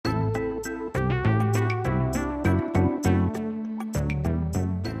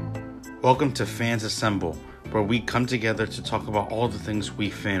Welcome to Fans Assemble, where we come together to talk about all the things we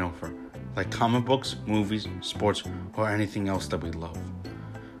fan over, like comic books, movies, sports, or anything else that we love.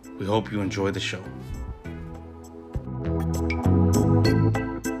 We hope you enjoy the show.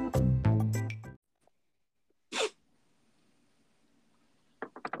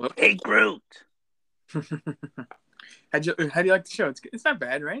 Hey, Groot! How do you like the show? It's not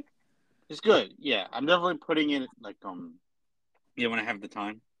bad, right? It's good. Yeah, I'm definitely putting it when I have the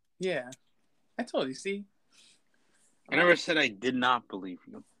time. Yeah, I told you. See, I never said I did not believe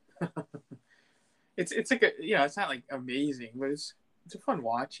you. it's like it's not like amazing, but it's a fun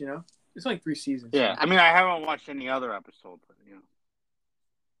watch. It's only 3 seasons. Yeah, So. I mean, I haven't watched any other episode, but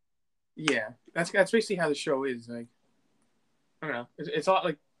Yeah, that's basically how the show is. Like, I don't know. It's a lot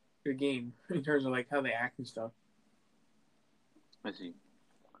like the game in terms of like how they act and stuff. I see.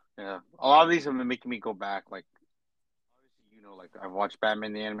 Yeah, a lot of these have been making me go back. Like, obviously, like I've watched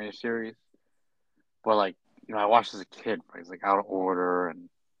Batman the animated series, but I watched as a kid. Right? It's like out of order and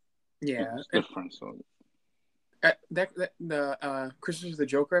Yeah, it's different. So the Christmas of the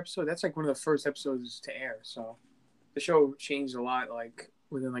Joker episode. That's like one of the first episodes to air. So the show changed a lot, like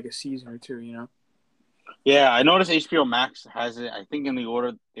within like a season or two. yeah, I noticed HBO Max has it. I think in the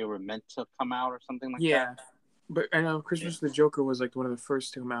order they were meant to come out or something like that. Yeah, but I know Christmas of the Joker was like one of the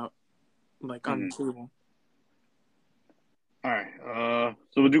first to come out, like on the table. All right.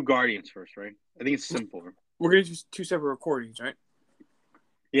 So we'll do Guardians first, right? I think it's simpler. We're gonna do 2 separate recordings, right?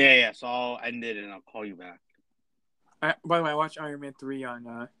 Yeah. So I'll end it and I'll call you back. By the way, I watched Iron Man 3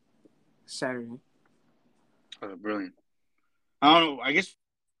 on Saturday. Oh, brilliant. I don't know. I guess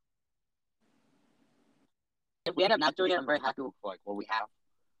if we end up not doing it, I'm very happy with what we have.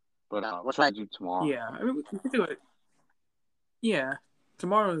 But we'll try to do tomorrow. Yeah, I mean we can do it. Yeah,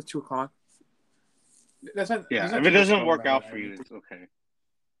 tomorrow is 2:00. That's not. Yeah, not if it doesn't work out for you, it's okay.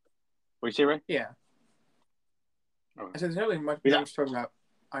 What you say, Ray? Yeah. Okay. I said there's not really much to talk about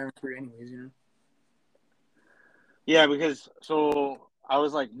Iron 3 anyways, Yeah, because I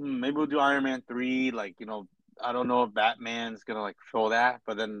was like, maybe we'll do Iron Man 3. I don't know if Batman's gonna show that,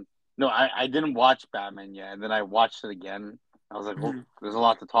 but then no, I didn't watch Batman yet, and then I watched it again. I was like, well, there's a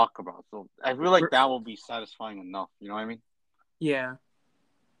lot to talk about, so I feel like that will be satisfying enough. You know what I mean? Yeah.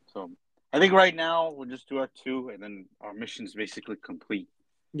 So I think right now we'll just do our 2, and then our mission's basically complete.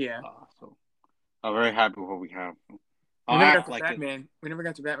 Yeah. So I'm very happy with what we have. We never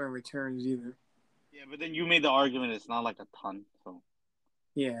got to Batman Returns either. Yeah, but then you made the argument it's not like a ton, so.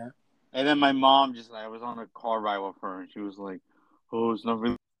 Yeah. And then my mom I was on a car ride with her, and she was like, "Oh, it's not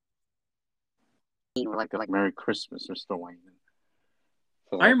really like Merry Christmas or still waiting."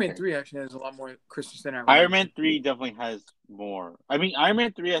 So, Iron Man 3 actually has a lot more Christmas than I remember. Iron Man 3 definitely has more. I mean, Iron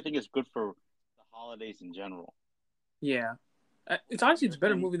Man 3 I think is good for the holidays in general. Yeah. It's a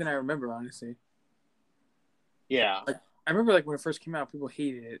better movie than I remember, honestly. Yeah. I remember when it first came out, people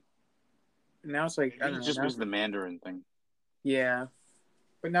hated it. And now it's like I don't know. It just was the Mandarin thing. Yeah.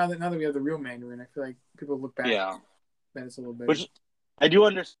 But now that we have the real Mandarin, I feel like people look back. Yeah. That it's a little better. Which I do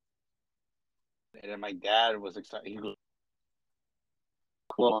understand. And my dad was excited. He was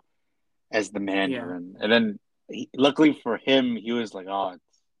cool as the Mandarin. Yeah. And then, luckily for him, he was like, "Oh, it's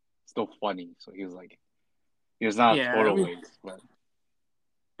still funny." So he was like, he was not a total waste. But...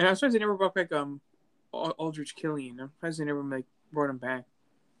 And I'm surprised they never brought back Aldrich Killian. I'm surprised they never brought him back.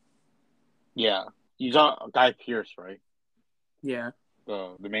 Yeah, you saw Guy Pearce, right? Yeah.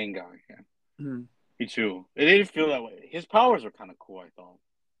 The main guy, yeah. Mm-hmm. Me too. It didn't feel that way. His powers were kind of cool, I thought.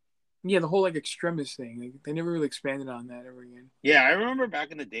 Yeah, the whole extremist thing. They never really expanded on that ever again. Yeah, I remember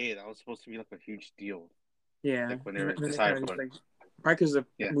back in the day that was supposed to be a huge deal. Yeah. When they decided probably because the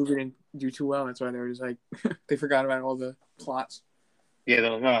movie didn't do too well. That's why they were just they forgot about all the plots.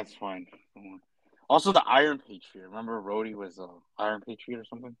 Yeah, that's fine. Also, the Iron Patriot. Remember, Rhodey was Iron Patriot or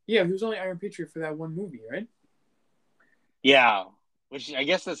something. Yeah, he was only Iron Patriot for that one movie, right? Yeah, which I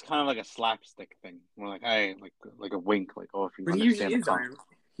guess that's kind of like a slapstick thing. More like a wink, if you but understand. He is Iron.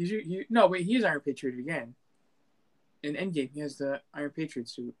 No, wait, he is Iron Patriot again. In Endgame, he has the Iron Patriot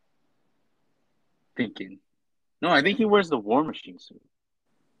suit. Thinking, no, I think he wears the War Machine suit.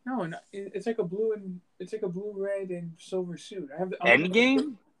 No, it's like a blue, red, and silver suit. I have the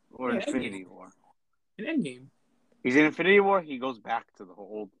Endgame or Infinity War. In Endgame, he's in Infinity War. He goes back to the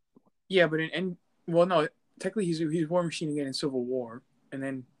old. Yeah, but technically he's War Machine again in Civil War, and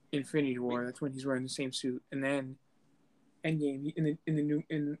then Infinity War. That's when he's wearing the same suit, and then Endgame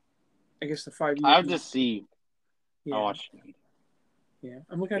in I guess the 5 years. I have to see. Yeah. I watched it. Yeah,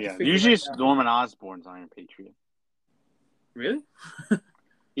 I'm looking at the figure. Usually it's Norman Osborn's Iron Patriot. Really?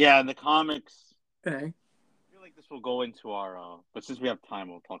 Yeah, in the comics. Okay. I feel like this will go into our. But since we have time,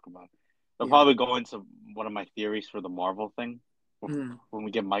 we'll talk about it. They'll Yeah. probably go into one of my theories for the Marvel thing Mm. when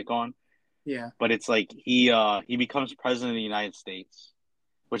we get Mike on. Yeah. But it's like he becomes president of the United States,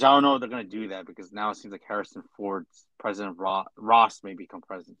 which I don't know if they're gonna do that because now it seems like Harrison Ford's president Ross may become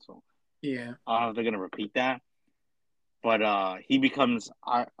president. So Yeah. I don't know if they're gonna repeat that. But he becomes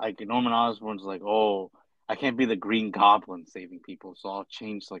like Norman Osborn's like, oh, I can't be the Green Goblin saving people, so I'll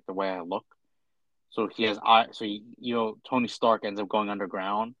change like the way I look. So he has Tony Stark ends up going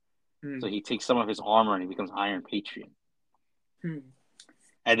underground, so Mm. he takes some of his armor and he becomes Iron Patriot. Mm.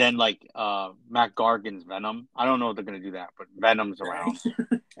 And then like Matt Gargan's Venom, I don't know if they're gonna do that, but Venom's around,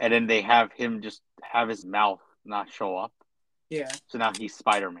 and then they have him just have his mouth not show up, Yeah. so now he's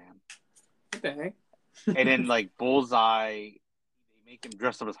Spider-Man. What the heck? And then like Bullseye, they make him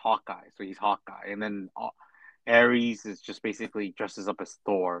dress up as Hawkeye, so he's Hawkeye. And then Ares is just basically dresses up as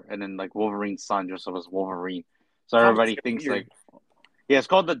Thor, and then like Wolverine's son dresses up as Wolverine. So Comics everybody get thinks weird. like, yeah, it's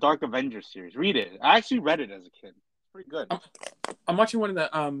called the Dark Avengers series. Read it. I actually read it as a kid. It's pretty good. I'm watching one of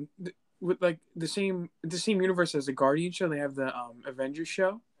the with like the same universe as the Guardian show. They have the Avengers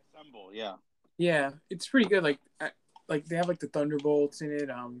show. Assemble, yeah. Yeah, it's pretty good. Like they have like the Thunderbolts in it.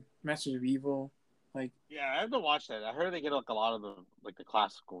 Masters of Evil. Like Yeah, I have to watch that. I heard they get like a lot of the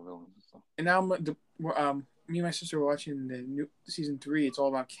classical villains and stuff. and now me and my sister were watching the new season 3. It's all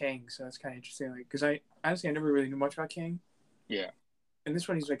about Kang, so that's kind of interesting. Like because I honestly I never really knew much about Kang. Yeah. And this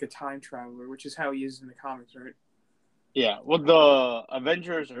one he's like a time traveler, which is how he is in the comics, right? Yeah. Well, the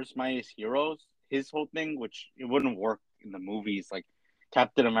Avengers Earth's Mightiest Heroes, his whole thing, which it wouldn't work in the movies, like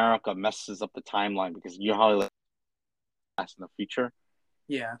Captain America messes up the timeline because you know how he lasts in the future.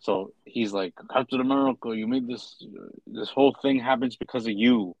 Yeah. So he's like, Captain America, you made this whole thing happens because of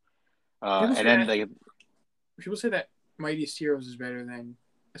you. People And say then that people say that Mightiest Heroes is better than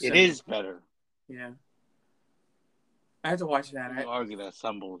it Assemble. is better. Yeah. I have to watch that. I argue that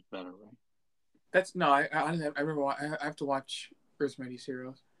Assemble is better, right? That's no. I remember. I have to watch Earth's Mightiest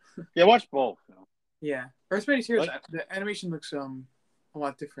Heroes. Yeah, watch both. You know? Yeah, Earth's Mightiest Heroes. Like, the animation looks a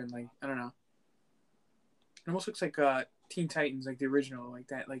lot different. Like I don't know. It almost looks like Teen Titans, like the original, like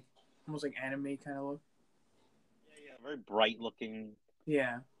that, like almost like anime kind of look. yeah, very bright looking.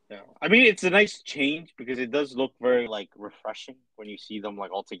 Yeah. Yeah, I mean it's a nice change because it does look very like refreshing when you see them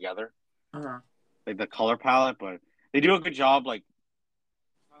like all together, like the color palette. But they do a good job. Like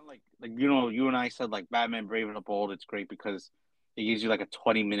you and I said like Batman Brave and the Bold. It's great because it gives you like a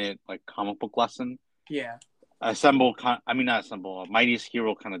 20-minute like comic book lesson. Yeah. Not Assemble. Mightiest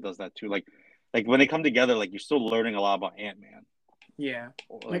Hero kind of does that too. Like when they come together, like you're still learning a lot about Ant-Man. Yeah.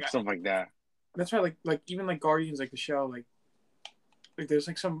 Like stuff like that. That's why like even like Guardians, like the show, like there's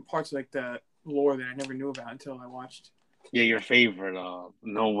like some parts of like the lore that I never knew about until I watched. Yeah, your favorite,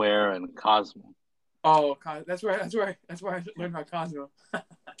 Nowhere and Cosmo. Oh, that's where I learned about Cosmo.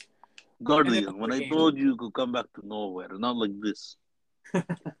 Guardian, when I told you to come back to Nowhere, not like this.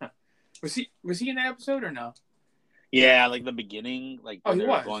 Was he in that episode or no? Yeah, like the beginning, like when he they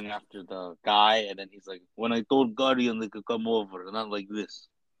was were going after the guy, and then he's like, "When I told Guardian they could come over, not like this."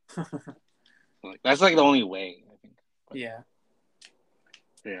 Like that's like the only way, I think. But, yeah.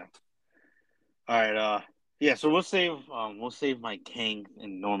 Yeah. All right. Yeah. So we'll save my Kang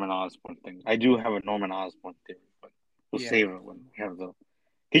and Norman Osborn thing. I do have a Norman Osborn theory, but we'll save it when we have the.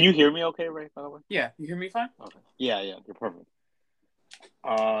 Can you hear me? Okay, Ray. By the way. Yeah, you hear me fine? Okay. Yeah, you're perfect.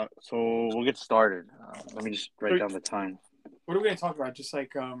 So we'll get started. Let me just write down the time. What are we gonna talk about? Just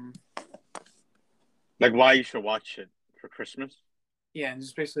like why you should watch it for Christmas. Yeah, and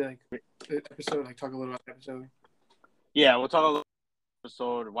just basically like the episode, like talk a little about the episode. Yeah, we'll talk a little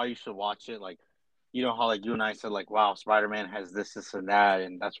episode why you should watch it. Like, you know how like you and I said like, wow, Spider-Man has this, and that,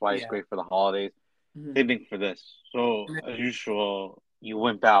 and that's why it's great for the holidays. Mm-hmm. Same thing for this. So as usual, you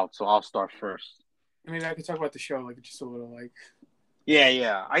wimp out. So I'll start first. I mean, I could talk about the show, like just a little, like.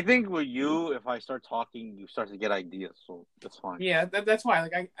 Yeah. I think with you, if I start talking, you start to get ideas, so that's fine. Yeah, that's why.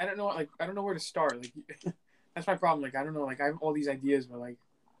 Like, I don't know, I don't know where to start. Like, that's my problem. Like, I don't know. Like, I have all these ideas, but like.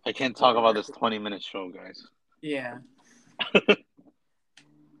 I can't talk about this 20-minute show, guys. Yeah. All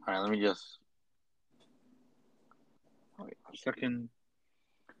right, let me just. Wait a second.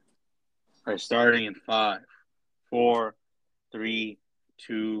 All right, starting in 5, 4, 3,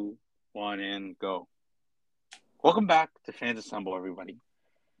 2, 1, and go. Welcome back to Fans Assemble, everybody.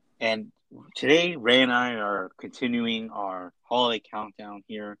 And today, Ray and I are continuing our holiday countdown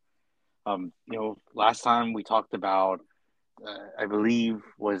here. Last time we talked about, I believe,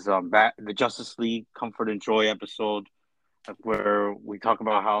 was the Justice League Comfort and Joy episode, where we talk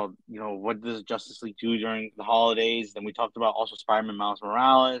about how, what does Justice League do during the holidays. Then we talked about also Spider-Man Miles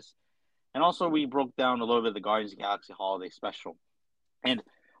Morales. And also we broke down a little bit of the Guardians of the Galaxy holiday special. And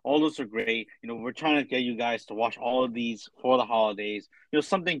All those are great. We're trying to get you guys to watch all of these for the holidays.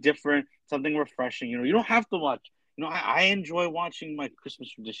 Something different, something refreshing. You don't have to watch. I enjoy watching my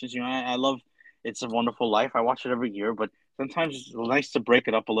Christmas traditions. I love It's a Wonderful Life. I watch it every year, but sometimes it's nice to break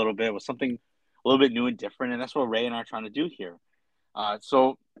it up a little bit with something a little bit new and different, and that's what Ray and I are trying to do here.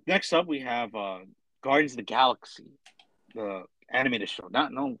 So next up, we have Guardians of the Galaxy, the animated show.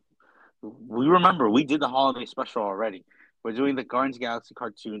 Not no, we remember we did the holiday special already. We're doing the Guardians of the Galaxy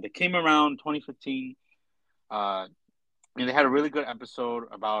cartoon that came around 2015. And they had a really good episode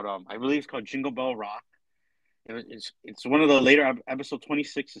about I believe it's called Jingle Bell Rock. It's one of the later episode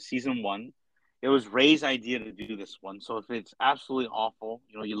 26 of season 1. It was Ray's idea to do this one, so if it's absolutely awful,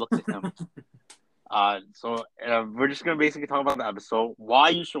 you look to him. We're just gonna basically talk about the episode, why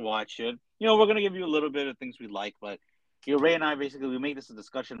you should watch it. We're gonna give you a little bit of things we like, but Ray and I basically we make this a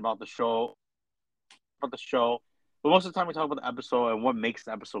discussion about the show, but most of the time we talk about the episode and what makes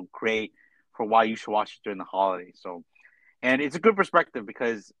the episode great for why you should watch it during the holidays. So, and it's a good perspective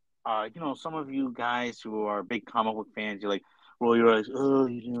because some of you guys who are big comic book fans, you're like, roll your eyes,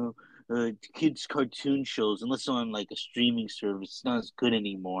 kids cartoon shows, unless on like a streaming service, it's not as good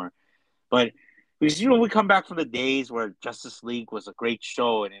anymore. But because we come back from the days where Justice League was a great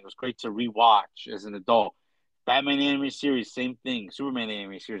show and it was great to rewatch as an adult. Batman animated series, same thing. Superman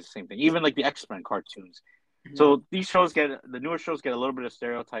animated series, same thing. Even like the X-Men cartoons. Mm-hmm. So these shows the newer shows get a little bit of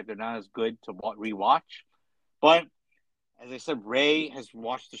stereotype. They're not as good to rewatch. But as I said, Ray has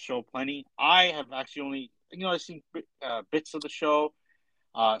watched the show plenty. I have actually only, I've seen bits of the show.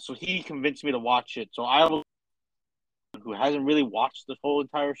 So he convinced me to watch it. So I was who hasn't really watched the whole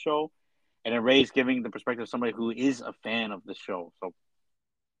entire show. And then Ray's giving the perspective of somebody who is a fan of the show. So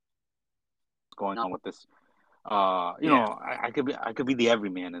what's going on with this? I could be the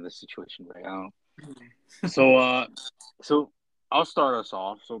everyman in this situation, right? I don't know. So I'll start us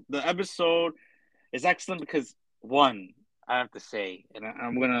off. So the episode is excellent because one, I have to say, and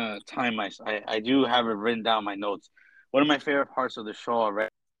I'm gonna time I do have it written down in my notes. One of my favorite parts of the show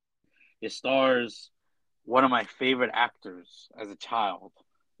already. It stars one of my favorite actors as a child,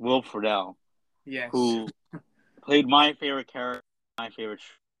 Will Friedle, who played my favorite character, my favorite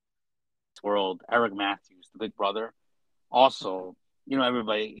world, Eric Matthews, the big brother. Also,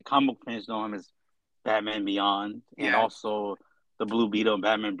 everybody, comic book fans know him as Batman Beyond, and also the Blue Beetle and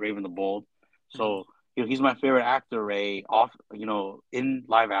Batman Brave and the Bold. So, he's my favorite actor, Ray, in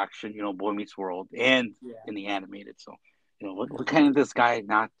live action, Boy Meets World, and in the animated. So, what kind of this guy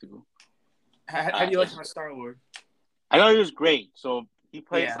not do? How do you like my Star-Lord? I thought he was great. So he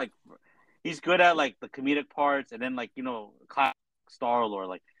plays he's good at like the comedic parts, and then classic Star-Lord,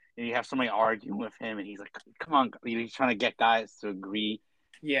 like you have somebody arguing with him, and he's like, "Come on," he's trying to get guys to agree.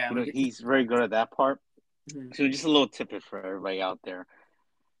 Yeah, he's very good at that part. Mm-hmm. So just a little tidbit for everybody out there.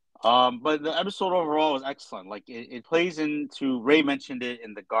 But the episode overall was excellent. Like it plays into Ray mentioned it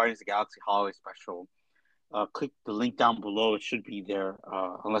in the Guardians of the Galaxy Holiday Special. Click the link down below. It should be there,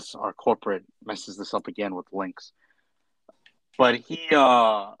 unless our corporate messes this up again with links. But he,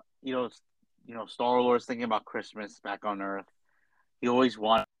 Star-Lord's thinking about Christmas back on Earth. He always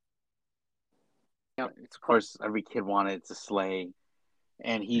wanted. Of course, every kid wanted to sleigh,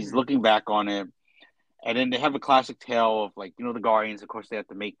 and he's looking back on it. And then they have a classic tale of the Guardians. Of course, they have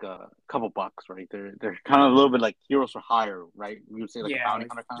to make a couple bucks, right? They're kind of a little bit like heroes for hire, right? We would say a bounty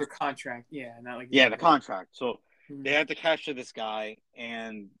hunter the contract, not like the contract. So they have to capture this guy,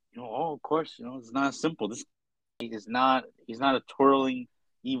 and of course, it's not simple. This guy he's not a twirling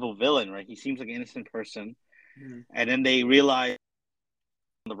evil villain, right? He seems like an innocent person, and then they realize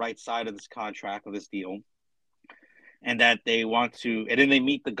on the right side of this contract of this deal. And that they want to, and then they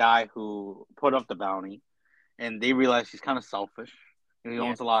meet the guy who put up the bounty, and they realize he's kind of selfish. He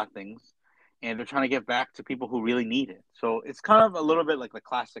owns a lot of things, and they're trying to get back to people who really need it. So it's kind of a little bit like the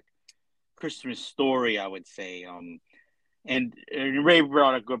classic Christmas story, I would say. And Ray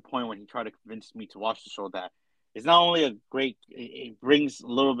brought a good point when he tried to convince me to watch the show that it's not only a great, it brings a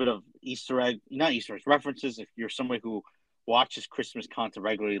little bit of not Easter eggs, references if you're somebody who watches Christmas content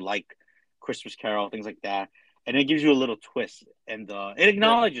regularly, like Christmas Carol, things like that. And it gives you a little twist, and it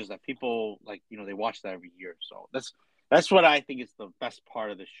acknowledges that people they watch that every year. So that's what I think is the best part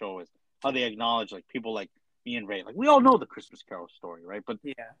of the show is how they acknowledge people like me and Ray. Like we all know the Christmas Carol story, right? But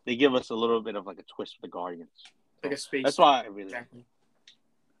they give us a little bit of a twist for the Guardians, like a space. That's why I really like it.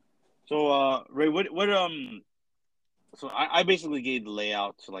 So Ray, what So I basically gave the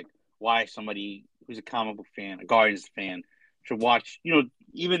layout to why somebody who's a comic book fan, a Guardians fan, should watch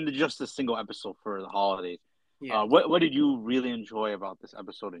even just a single episode for the holidays. Yeah. What did you really enjoy about this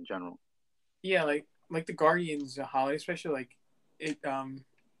episode in general? Yeah, like the Guardians holiday special, it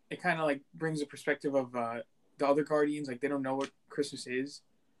it kind of like brings the perspective of the other Guardians. Like they don't know what Christmas is,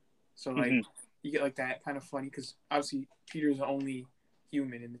 so like Mhm. you get like that kind of funny because obviously Peter's the only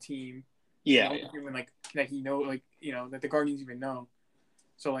human in the team, and the Yeah, only human like that he know like that the Guardians even know.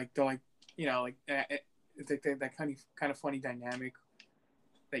 So like they're like like it's like that kind of funny dynamic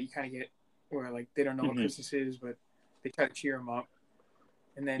that you kind of get where like they don't know what hmm Christmas is, but they try to cheer him up,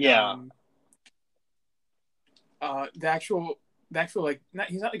 and then yeah, the actual like not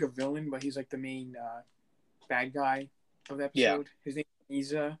he's not like a villain, but he's like the main bad guy of the yeah, episode. His name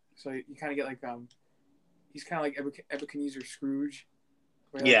is Ebenezer, so you kind of get like he's kind of like Ebenezer Scrooge,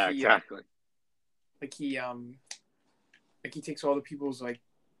 where yeah, exactly. like he like he takes all the people's like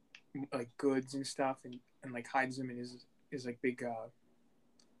goods and stuff and like hides them in his like big what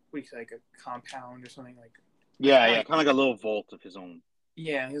do you say like a compound or something like Yeah, not yeah, kind of like a little vault of his own.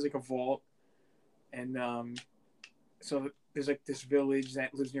 yeah he has like a vault and so there's like this village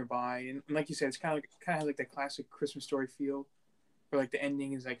that lives nearby and like you said it's kind of has like that classic Christmas story feel where like the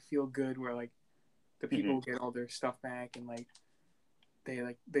ending is like feel good where like the Hmm people get all their stuff back and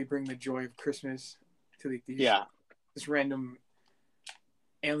they bring the joy of Christmas to like these Yeah, this random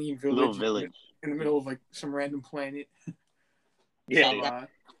alien little village village. in the middle of like some random planet. Yeah, So yeah,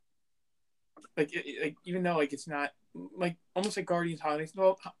 like even though like it's not like almost like Guardians holidays,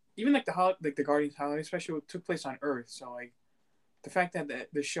 well even like the Guardians holiday special took place on Earth, so like the fact that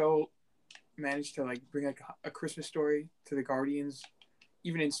the show managed to like bring like a Christmas story to the Guardians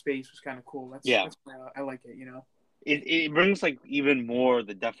even in space was kind of cool. yeah. That's why I like it. It brings like even more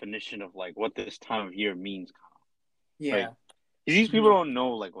the definition of like what this time of year means, right? Yeah. 'Cause these people Mhm. don't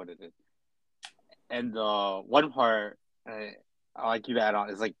know like what it is. And one part I like you to add on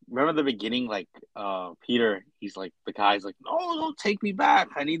is like remember the beginning like Peter he's like the guy's like no don't take me back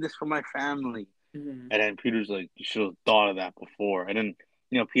I need this for my family Mhm. and then Peter's like you should have thought of that before and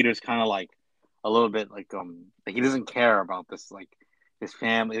then Peter's kind of like a little bit like he doesn't care about this like his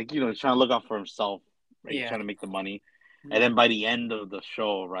family like he's trying to look out for himself right he's Yeah. trying to make the money and then Mhm. by the end of the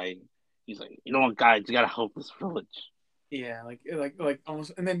show right he's like you know what guys you gotta help this village. Yeah, like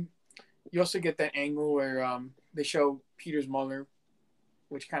almost, and then you also get that angle where they show Peter's mother,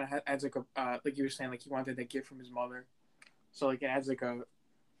 which kind of adds like a like you were saying like he wanted that gift from his mother, so like it adds like a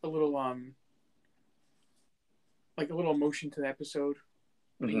little like a little emotion to the episode.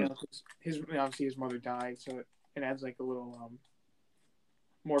 Hmm 'Cause obviously his mother died, so it adds like a little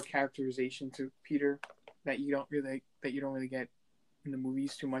more characterization to Peter that you don't really get in the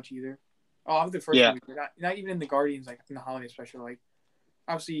movies too much either. Oh, of the first yeah. movie, but not even in the Guardians like in the holiday special. Like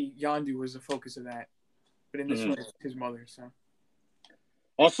obviously Yondu was the focus of that, but in this hmm one it's his mother. So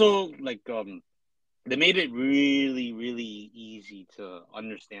Also, like they made it really, really easy to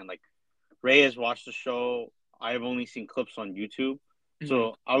understand. Like Ray has watched the show. I've only seen clips on YouTube, mm-hmm.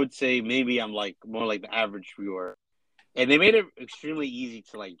 so I would say maybe I'm like more like the average viewer. And they made it extremely easy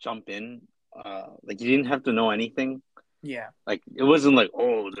to like jump in. Like you didn't have to know anything. Yeah, Like it wasn't like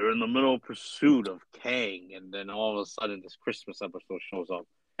oh they're in the middle of pursuit of Kang, and then all of a sudden this Christmas episode shows up.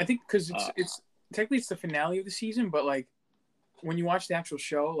 I think because Uh, it's technically it's the finale of the season, but like when you watch the actual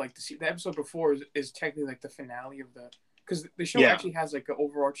show, like the episode before is technically like the finale of the because the show yeah. actually has like an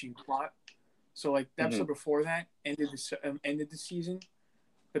overarching plot. So like the hmm episode before that ended the season,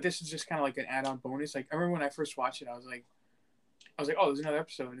 but this is just kind of like an add-on bonus. Like I remember when I first watched it, I was like, oh, there's another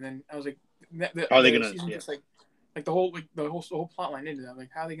episode, and then I was like, How are they the gonna? season Yeah, just like the whole plot line ended. I'm like,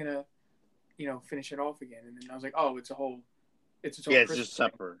 how are they gonna finish it off again? And then I was like, oh, it's its yeah. own It's just Christmas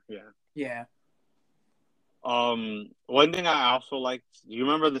thing. separate. Yeah. Yeah, One thing I also liked, do you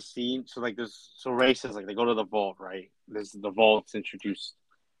remember the scene? So like this, so Ray says like they go to the vault, right? This the vault's introduced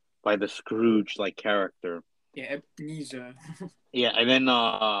by the Scrooge like character. yeah, Ebenezer. Yeah, and then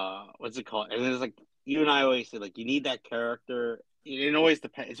what's it called? And then it's like you and I always say like you need that character. It always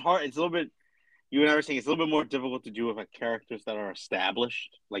depends. It's hard. It's a little bit. You and I were saying it's a little bit more difficult to do with like characters that are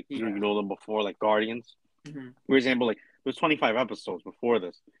established, like you Yeah. know them before, like Guardians. Mm-hmm. For example, like there's 25 episodes before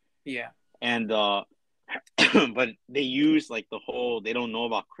this, Yeah. and but they use like the whole they don't know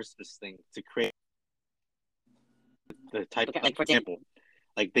about Christmas thing to create the type of like for example,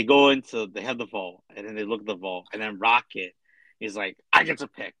 like they have the vault and then they look at the vault and then Rocket is like, I get to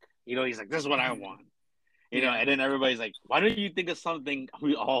pick. He's like, this is what I Mm-hmm. want. Yeah. And then everybody's like, why don't you think of something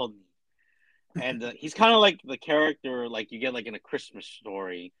we all need? And he's kind of like the character like you get like in a Christmas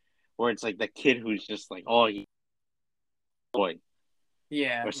story where it's like the kid who's just like, oh, he boy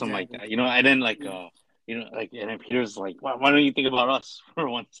Yeah. or something like Exactly. that, and then like Mm-hmm. like and then Peter's like, why don't you think about us for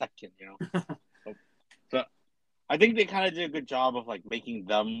 1 second, So I think they kind of did a good job of like making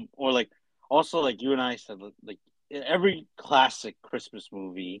them, or like also like you and I said, like every classic Christmas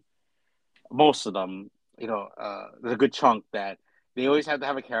movie most of them, there's a good chunk that they always have to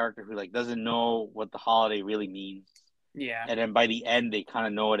have a character who like doesn't know what the holiday really means, Yeah. and then by the end they kind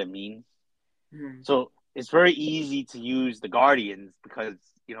of know what it means. Mhm. So it's very easy to use the Guardians because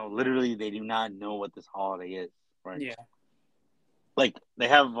literally they do not know what this holiday is, right? Yeah. Like they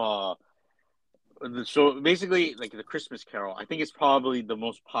have so basically like the Christmas Carol. I think it's probably the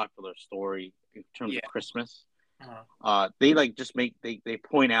most popular story in terms of Yeah. Christmas. Uh-huh. They like just make they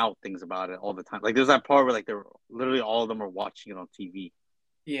point out things about it all the time. Like there's that part where like they're literally all of them are watching it on TV.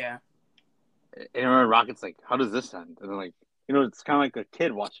 Yeah. And I remember Rocket's like, "How does this end?" And they're like, it's kind of like a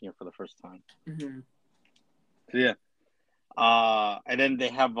kid watching it for the first time. Hmm. So yeah. And then they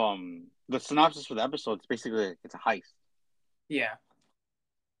have the synopsis for the episode. It's basically it's a heist. Yeah.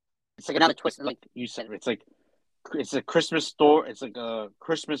 It's like another twist, like you said. It's a Christmas story. It's like a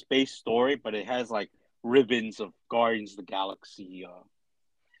Christmas based story, but it has like ribbons of Guardians of the Galaxy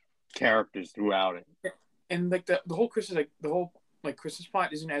characters throughout it. And like the whole Christmas the whole like Christmas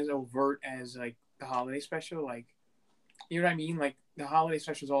plot isn't as overt as like the holiday special. Like, you know what I mean? Like the holiday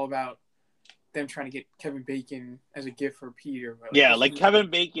special is all about them trying to get Kevin Bacon as a gift for Peter. But like Yeah, this like is, Kevin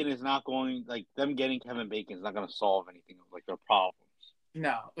Bacon is not going like them getting Kevin Bacon is not going to solve anything of like their problems.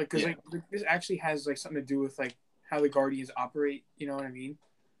 no, like because Yeah, like this actually has like something to do with like how the Guardians operate. You know what I mean?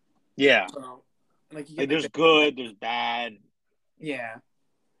 yeah. So like you Like get like there's good, there's bad. yeah,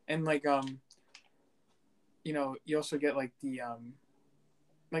 and like you also get like the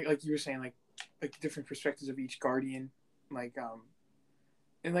like you were saying like the different perspectives of each Guardian, like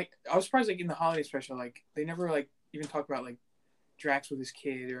and like I was surprised like in the holiday special like they never like even talk about like Drax with his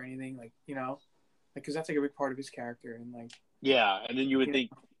kid or anything like like because that's like a big part of his character and like Yeah, and then you would you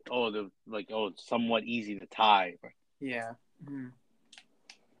think, know, it's somewhat easy to tie. But yeah. Mm-hmm.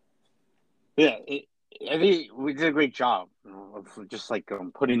 yeah, I think we did a great job of just like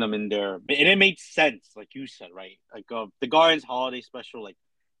putting them in there, and it made sense, like you said, right? Like the Guardians Holiday Special, like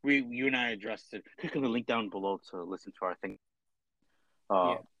you and I addressed it. Click on the link down below to listen to our thing. Uh,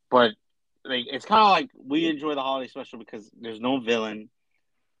 Yeah. but like it's kind of like we enjoy the Holiday Special because there's no villain,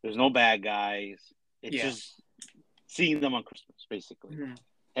 there's no bad guys. It's Yeah. just seeing them on Christmas, basically. Mm-hmm.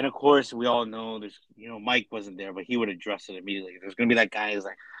 And of course, we all know there's, Mike wasn't there, but he would address it immediately. There's going to be that guy who's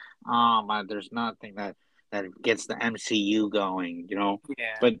like, oh, man, there's nothing that gets the MCU going. Yeah.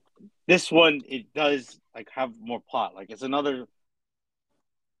 But this one, it does like have more plot. Like it's another,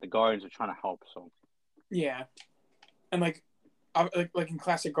 the Guardians are trying to help. So Yeah. And like in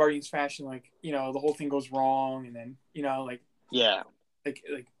classic Guardians fashion, like the whole thing goes wrong, and then yeah, like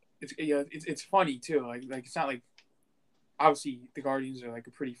it's it's funny too. Like it's not like obviously the Guardians are like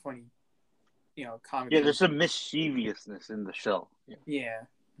a pretty funny comic yeah, book. there's some mischievousness in the show. Yeah, Yeah.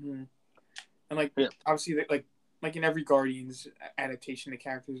 Mm-hmm. And like yeah. obviously like in every Guardians adaptation, the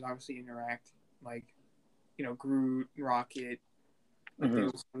characters obviously interact. Like Groot, Rocket, like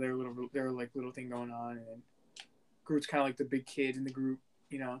Mm-hmm. their like little thing going on, and then Groot's kind of like the big kid in the group.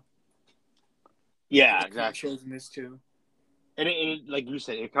 Yeah, It kind of exactly. shows in this too. And like you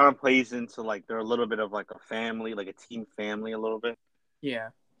said, it kind of plays into like they're a little bit of like a family, like a team family, a little bit. Yeah.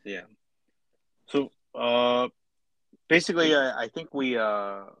 Yeah. So, basically, I think we.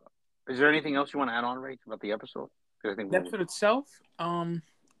 Is there anything else you want to add on, Ray, about the episode? 'Cause I think The we'll. episode itself,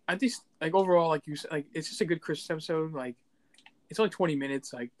 I think like overall, like you said, like it's just a good Christmas episode. Like it's only 20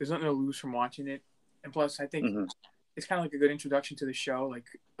 minutes. Like there's nothing to lose from watching it, and plus, I think Mm-hmm. it's kind of like a good introduction to the show. Like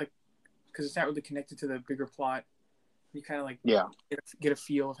because it's not really connected to the bigger plot. You kind of like Yeah, get a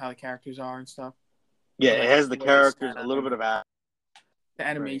feel of how the characters are and stuff. yeah. Or It like has the the way they characters, set a little up, bit of act, the right?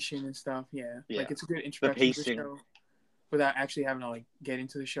 animation and stuff. Yeah, Yeah, like it's a good the introduction to the pacing. show without actually having to like get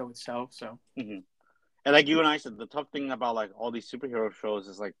into the show itself. So Mm-hmm. And like you and I said, the tough thing about like all these superhero shows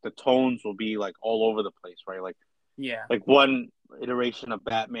is like the tones will be like all over the place, right? yeah, Like one iteration of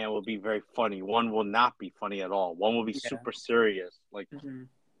Batman will be very funny, one will not be funny at all, one will be yeah, super serious, like. mm-hmm.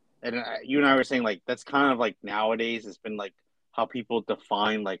 And you and I were saying like that's kind of like nowadays it's been like how people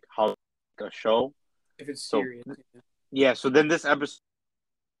define like how a show. If it's So serious. Yeah. yeah, so then this episode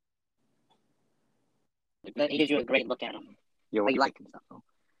It gives you a great look at them. yeah, what you like and stuff.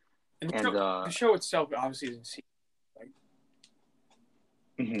 And And the show itself obviously isn't serious. Like,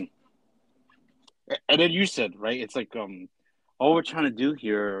 mhm. And then you said right, it's like all we're trying to do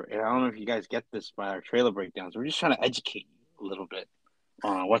here, and I don't know if you guys get this by our trailer breakdowns. We're just trying to educate you a little bit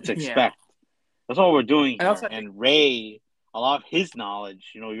on what to yeah, expect. That's all we're doing and here. also I think And Ray, a lot of his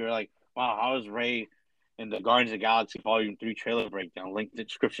knowledge, you're like, wow, how is Ray in the Guardians of the Galaxy Volume 3 trailer breakdown? Link the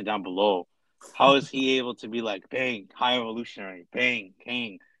description down below. How is he able to be like, bang, high evolutionary, bang,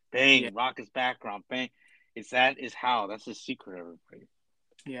 bang, yeah, bang, Rocket's background, bang? That is how. That's his secret, everybody.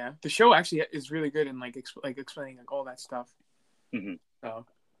 Yeah, the show actually is really good in like explaining like all that stuff. Mm-hmm. So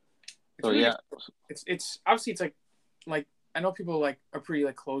it's So really yeah, good. It's obviously it's like I know people like are pretty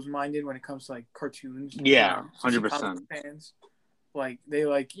like closed minded when it comes to like cartoons. yeah, Especially comic 100%. fans. Like they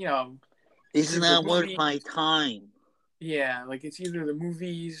like It's either the not worth movie, my time. yeah, like it's either the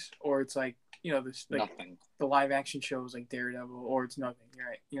movies or it's like this like Nothing. the live action shows like Daredevil or it's nothing,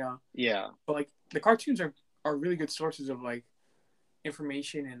 right? Yeah. But like the cartoons are really good sources of like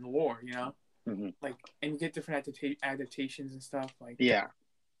information and lore, Mm-hmm. like and you get different adaptations and stuff like Yeah.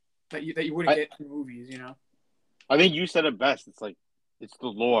 that you wouldn't get in movies, I think you said it best. It's like it's the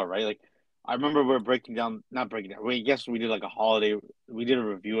lore, right? Like I remember we're not breaking down. We guess we did like a holiday. We did a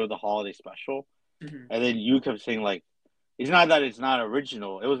review of the holiday special, Mm-hmm. and then you kept saying like, it's not that it's not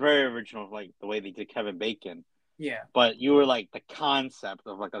original. It was very original, like the way they did Kevin Bacon. Yeah. But you were like the concept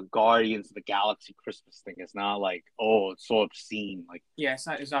of like a Guardians of the Galaxy Christmas thing. It's not like, oh, it's so obscene. Like Yeah,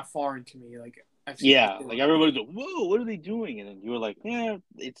 it's not foreign to me. Like I've seen yeah, before. like everybody's like, whoa, what are they doing? And then you were like, yeah,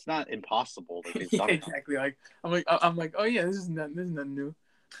 it's not impossible. Like they've Yeah, done it. exactly. Like I'm like, oh yeah, this is nothing new.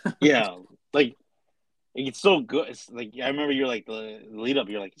 Yeah, like it's so good. It's like I remember you're like the lead up.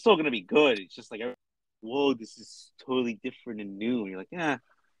 You're like it's still gonna be good. It's just like whoa, this is totally different and new. And you're like yeah,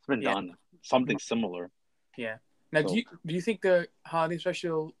 it's been Yeah. done. Something similar. Yeah. Now, So, do you think the holiday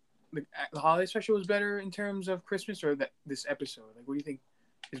special, the holiday special was better in terms of Christmas or this episode? Like, what do you think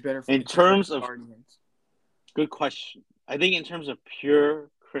is better in terms of Guardians? good question, I think in terms of pure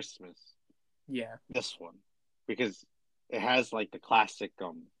Christmas, Yeah. this one because it has like the classic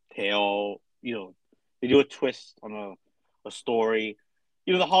tale. They do a twist on a story.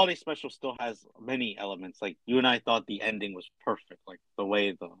 The holiday special still has many elements. Like you and I thought the ending was perfect, like the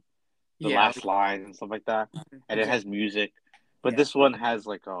way the Yeah. last line and stuff like that, and it has music. But Yeah. this one has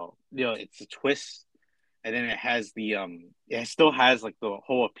like it's a twist, and then it has it still has like the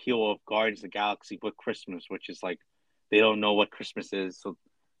whole appeal of Guardians of the Galaxy with Christmas, which is like they don't know what Christmas is, so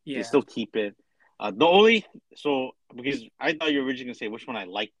they Yeah. still keep it. The only because I thought you were originally gonna say which one I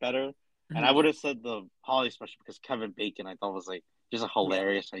liked better, and I would have said the holiday special because Kevin Bacon I thought was like just a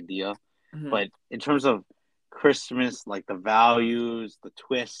hilarious idea. Mm-hmm. But in terms of Christmas, like the values, the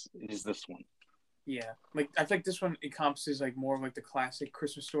twist, is this one. Yeah, like I feel like this one encompasses like more of like the classic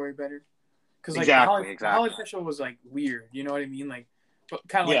Christmas story better, because like exactly. the holiday special was like weird, you know what I mean? Like, but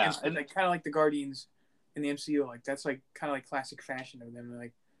kind of like kind of like the Guardians in the MCU, like that's like kind of like classic fashion of them,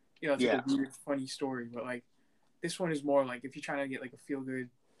 like it's like a weird, funny story. But like this one is more like if you're trying to get like a feel good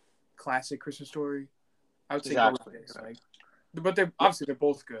classic Christmas story, I would say go with this. Like, but they're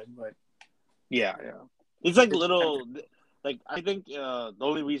both good, but yeah. It's like little, like I think the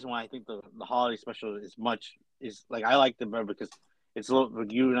only reason why I think the holiday special is like I like them better because it's a little.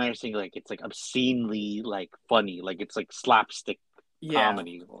 You and I are saying like it's like obscenely like funny, like it's like slapstick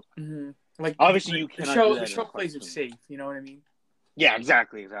comedy. Mm-hmm. Like obviously you cannot do that. The show plays it safe. You know what I mean? Yeah,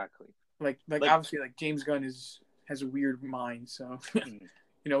 exactly. Like obviously like James Gunn has a weird mind, so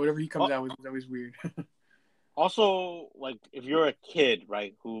whatever he comes out with is always weird. Also, like if you're a kid,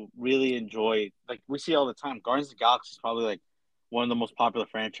 right, who really enjoy like we see all the time, Guardians of the Galaxy is probably like one of the most popular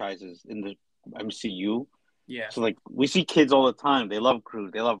franchises in the MCU. Yeah. So like we see kids all the time. They love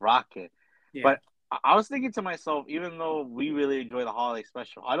Groot. They love Rocket. Yeah. But I was thinking to myself, even though we really enjoy the holiday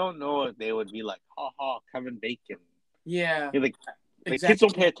special, I don't know if they would be like, "Ha ha, Kevin Bacon." Yeah. Like kids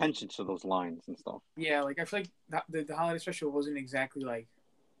don't pay attention to those lines and stuff. Yeah, like I feel like the holiday special wasn't exactly like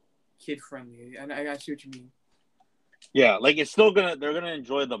kid friendly, and I see what you mean. Yeah, like it's still they're gonna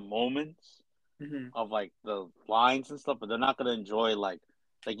enjoy the moments of like the lines and stuff, but they're not gonna enjoy like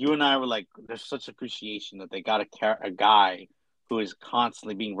you and I were like, there's such appreciation that they got a guy who is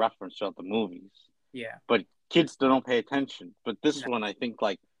constantly being referenced throughout the movies. Yeah. But kids don't pay attention. But this one, I think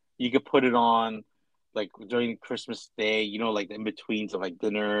like you could put it on like during Christmas Day, like in betweens of like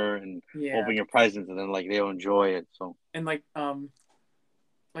dinner and open your presents, and then like they'll enjoy it. So and like I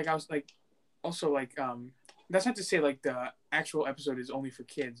was like also like that's not to say like the actual episode is only for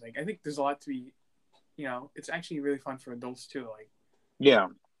kids. Like I think there's a lot to be, it's actually really fun for adults too. Like yeah,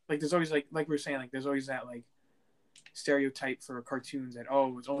 like there's always like we were saying like there's always that like stereotype for cartoons that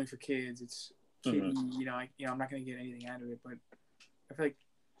it's only for kids. It's kiddie. I'm not gonna get anything out of it. But I feel like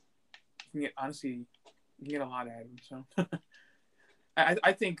you can get a lot out of them. So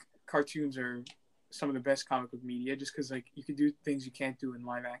I think cartoons are some of the best comic book media just because like you can do things you can't do in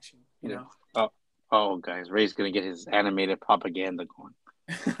live action. You know. Oh, guys, Ray's gonna get his animated propaganda going.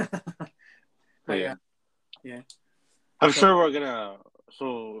 But yeah. I'm sure we're gonna.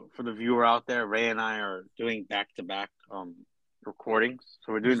 So for the viewer out there, Ray and I are doing back-to-back recordings.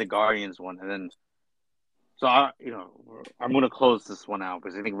 So we're doing the Guardians one, and then So I'm gonna close this one out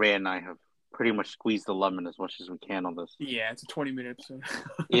because I think Ray and I have pretty much squeezed the lemon as much as we can on this. Yeah, it's a 20-minute episode.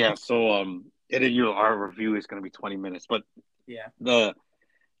 Yeah. So our review is gonna be 20 minutes, but Yeah.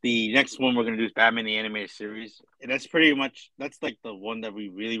 The next one we're gonna do is Batman the Animated Series, and that's like the one that we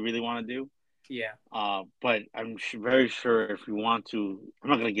really really want to do. Yeah. But I'm very sure if we want to, I'm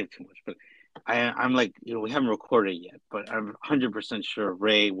not gonna give too much, but I'm like, we haven't recorded it yet, but I'm 100% sure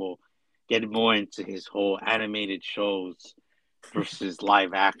Ray will get more into his whole animated shows versus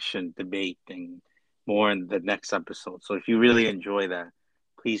live action debate thing more in the next episode. So if you really enjoy that,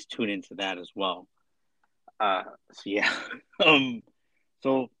 please tune into that as well. So yeah.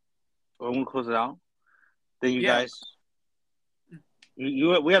 So I'm gonna close it out. Thank you guys.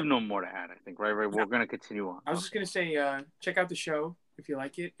 We have no more to add, I think, right? We're gonna continue on. I was just gonna say, check out the show if you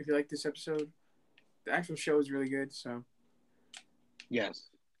like it. If you like this episode, the actual show is really good. So yes,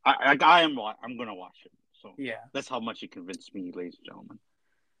 I'm gonna watch it. So yeah, that's how much you convinced me, ladies and gentlemen.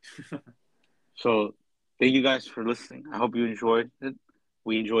 So thank you guys for listening. I hope you enjoyed it.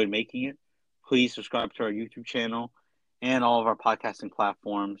 We enjoyed making it. Please subscribe to our YouTube channel and all of our podcasting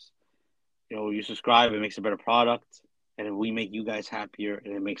platforms. You subscribe, it makes a better product, and if we make you guys happier,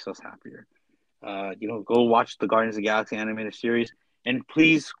 and it makes us happier. Go watch the Guardians of the Galaxy animated series, and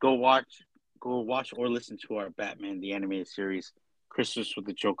please go watch or listen to our Batman the Animated Series Christmas with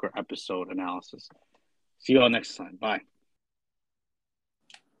the Joker episode analysis. See you all next time. Bye.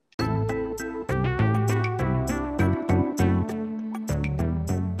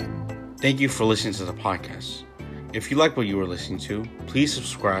 Thank you for listening to the podcast. If you like what you were listening to, please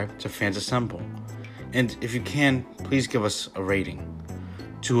subscribe to Fans Assemble. And if you can, please give us a rating.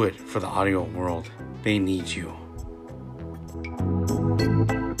 Do it for the audio world. They need you.